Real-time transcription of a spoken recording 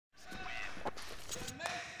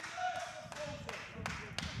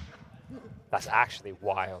That's actually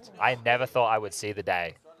wild. I never thought I would see the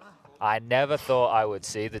day. I never thought I would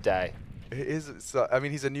see the day. It is. I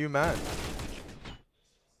mean, he's a new man.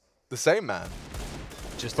 The same man.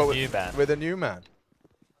 Just but a new man. With a new man.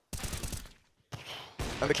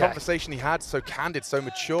 And the conversation he had, so candid, so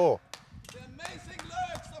mature.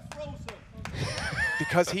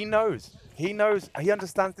 Because he knows. He knows. He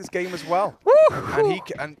understands this game as well.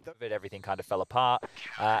 And everything kind of fell apart.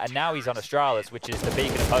 And now he's on Astralis, which is the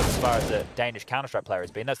beacon of hope as far as the Danish Counter-Strike player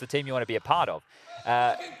has been. That's the team you want to be a part of.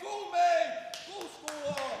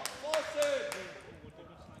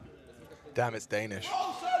 Damn, it's Danish.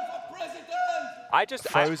 I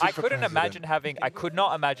couldn't imagine having, I could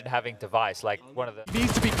not imagine having Device like one of the... He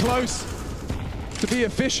needs to be close to be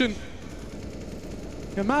efficient.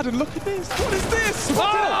 Yeah, Madden, look at this. What is this?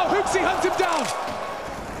 Oh, Hooksy hunts him down.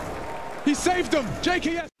 He saved him.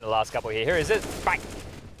 JKS. The last couple here. Here is it. Bang.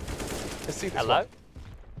 Let's see this. Hello?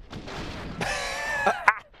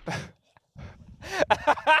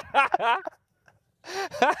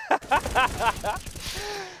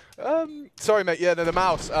 Sorry, mate. Yeah, no, the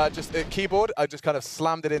mouse, just keyboard. I just kind of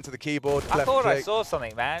slammed it into the keyboard. I thought I saw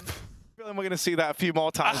something, man. We're going to see that a few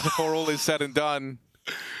more times before all is said and done.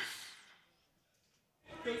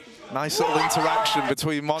 Nice little interaction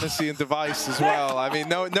between m0NESY and Device as well. I mean,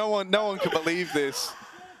 no one can believe this.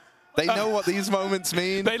 They know what these moments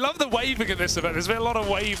mean. They love the waving at this event. There's been a lot of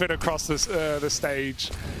waving across this, the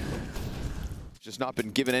stage. Just not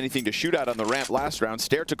been given anything to shoot at on the ramp last round.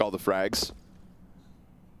 Stair took all the frags.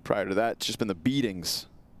 Prior to that, it's just been the beatings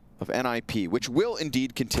of NIP, which will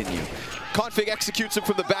indeed continue. Config executes him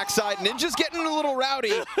from the backside. Ninja's getting a little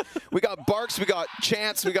rowdy. We got barks, we got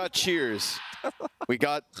chants, we got cheers. We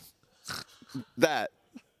got that.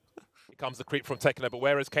 Here comes the creep from Tekno, but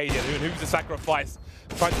where is Cadian? Who's the sacrifice?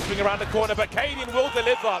 Trying to swing around the corner, but Cadian will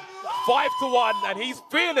deliver. 5-1, and he's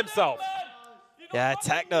feeling himself. Yeah,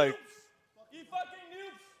 Tekno.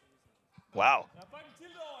 Wow.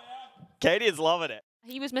 Cadian's loving it.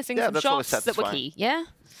 He was missing some shots that were key, yeah?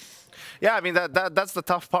 Yeah, I mean, that's the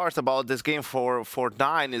tough part about this game for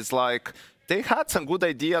Nine is like, they had some good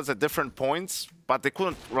ideas at different points, but they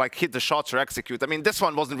couldn't like hit the shots or execute. I mean, this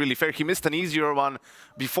one wasn't really fair. He missed an easier one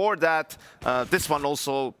before that. This one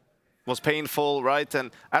also was painful, right? And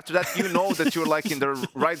after that, you know that you're like in the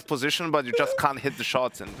right position, but you just can't hit the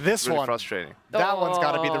shots, and this it's really one, frustrating. That one's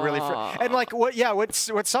got to be the really and like what? Yeah, what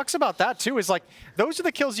sucks about that too is like those are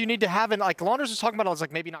the kills you need to have, and like Launders was talking about, I was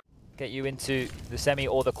like maybe not get you into the semi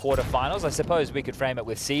or the quarterfinals. I suppose we could frame it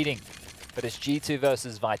with seeding, but it's G2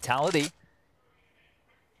 versus Vitality.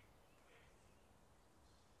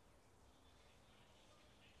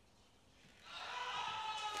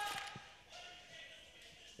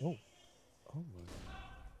 Oh.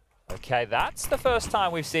 Okay, that's the first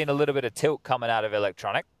time we've seen a little bit of tilt coming out of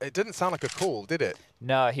Electronic. It didn't sound like a call, did it?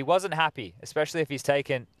 No, he wasn't happy, especially if he's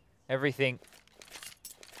taken everything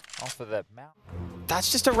off of the mount. That's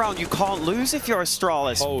just a round you can't lose if you're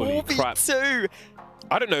Astralis. Holy crap. 4v2.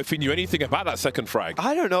 I don't know if he knew anything about that second frag.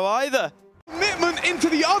 I don't know either. Commitment into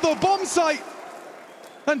the other bomb site.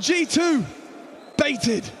 And G2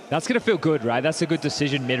 baited. That's going to feel good, right? That's a good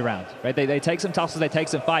decision mid-round, right? They take some tussles, they take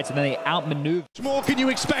some fights, and then they outmaneuver. What more can you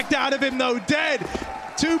expect out of him, though? Dead.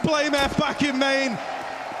 2 blame F back in main.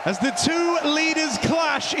 As the two leaders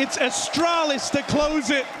clash, it's Astralis to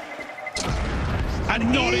close it.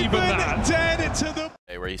 And not even that. Dead to the...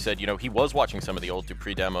 Where he said, you know, he was watching some of the old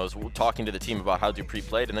Dupree demos, talking to the team about how Dupree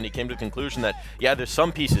played, and then he came to the conclusion that, yeah, there's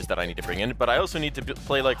some pieces that I need to bring in, but I also need to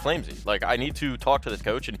play like Flamesy. Like, I need to talk to the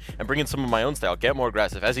coach and bring in some of my own style, get more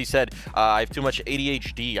aggressive. As he said, I have too much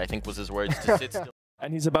ADHD, I think was his words, to sit still.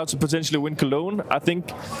 And he's about to potentially win Cologne. I think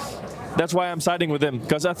that's why I'm siding with him,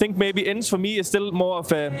 because I think maybe Ends for me is still more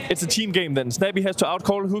of a, it's a team game then. Snappy has to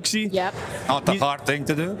outcall Hooksy. Yep. Not a hard thing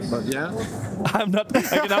to do, but yeah. I'm not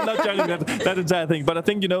judging that entire thing, but I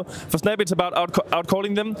think, you know, for Snappy it's about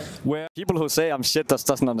outcalling them, where... People who say I'm shit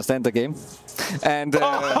doesn't understand the game. And...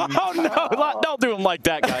 oh no, don't do him like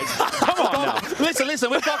that, guys. Come on now. Listen,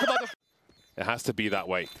 we'll talk about the... It has to be that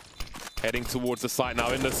way. Heading towards the site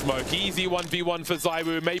now in the smoke. Easy 1v1 for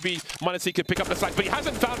Zywoo. Maybe m0NESY could pick up the slack, but he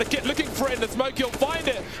hasn't found a kit. Looking for it in the smoke. He'll find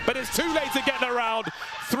it, but it's too late to get around.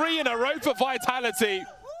 3 in a row for Vitality.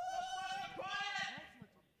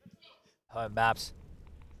 Home maps.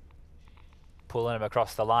 Pulling him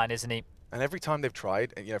across the line, isn't he? And every time they've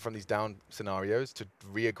tried, you know, from these down scenarios to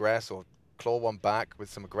re-aggress or claw one back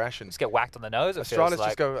with some aggression. Just get whacked on the nose, it Astralis feels like.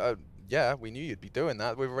 just go, yeah, we knew you'd be doing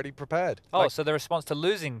that. We've already prepared. Oh, so the response to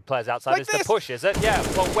losing players outside like is the push, is it? Yeah,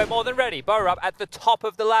 well, we're more than ready. Borup at the top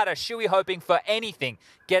of the ladder. Shui hoping for anything.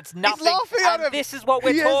 Gets nothing. He's laughing at him. This is what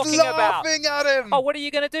we're talking about. He's laughing at him. Oh, what are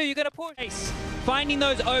you going to do? You're going to push. Finding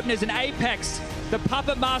those openers and Apex, the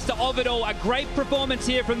puppet master of it all. A great performance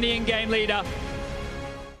here from the in-game leader.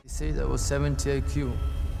 He said I was 70 IQ,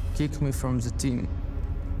 kicked me from the team.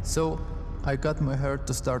 So I got my hair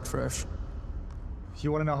to start fresh.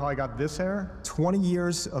 You want to know how I got this hair? 20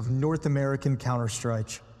 years of North American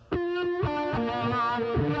Counter-Strike.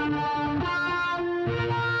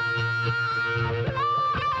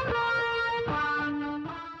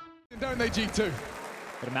 Don't they, G2?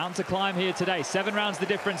 But a mountain to climb here today. 7 rounds the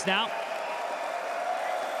difference now.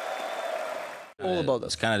 All about that.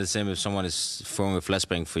 It's kind of the same if someone is throwing a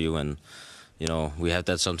flashbang for you, and you know we have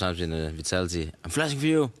that sometimes in the Vitality. I'm flashing for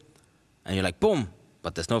you, and you're like, boom.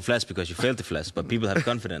 But there's no flash because you failed the flash. But people have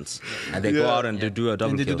confidence, and they go out and they do a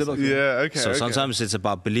double kill. Yeah, okay. So sometimes it's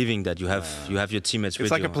about believing that you have your teammates with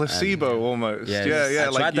you. It's like a placebo almost. Yeah. I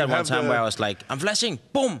like tried that one time where I was like, I'm flashing,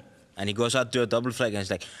 boom. And he goes out to do a double flag, and he's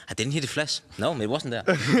like, I didn't hit the flash. No, it wasn't there.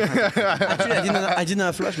 Actually, I didn't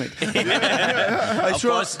have a flash, mate.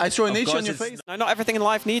 I throw an H on your face. No, not everything in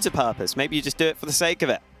life needs a purpose. Maybe you just do it for the sake of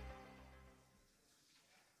it.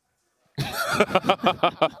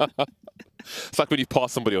 It's like when you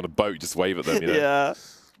pass somebody on a boat, you just wave at them, you know? Yeah.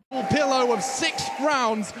 Pillow of 6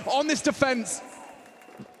 rounds on this defense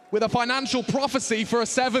with a financial prophecy for a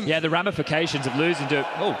 7th. Yeah, the ramifications of losing to...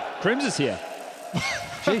 Oh, Crims is here.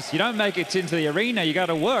 Jeez, you don't make it into the arena, you got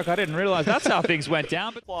to work. I didn't realize that's how things went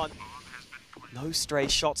down. But no stray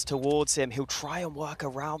shots towards him. He'll try and work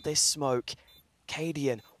around this smoke.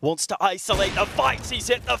 Cadian wants to isolate the fights. He's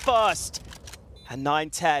hit the first. And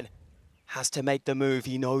 9-10 has to make the move.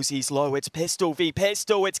 He knows he's low. It's pistol v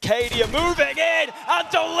pistol. It's Cadian moving in and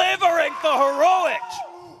delivering for Heroic.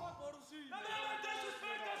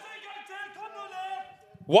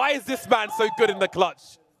 Why is this man so good in the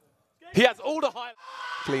clutch? He has all the high...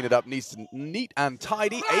 Clean it up, neat and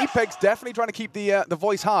tidy. Apex definitely trying to keep the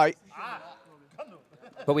voice high.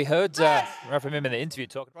 But we heard from him in the interview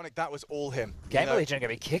talking. That was all him. Gamer Legion are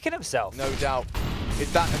going to be kicking himself. No doubt.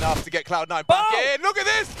 Is that enough to get Cloud9 back in? Look at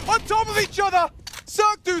this! On top of each other!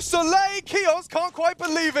 Cirque du Soleil! Kios can't quite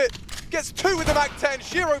believe it. Gets 2 with the Mac 10.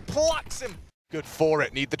 Shiro plucks him. Good for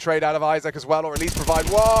it. Need the trade out of Isaac as well, or at least provide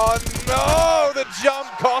one. No! The jump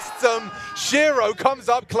costs him. Shiro comes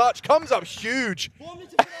up clutch, comes up huge.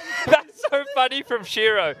 That's so funny from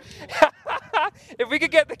Shiro. If we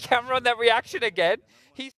could get the camera on that reaction again.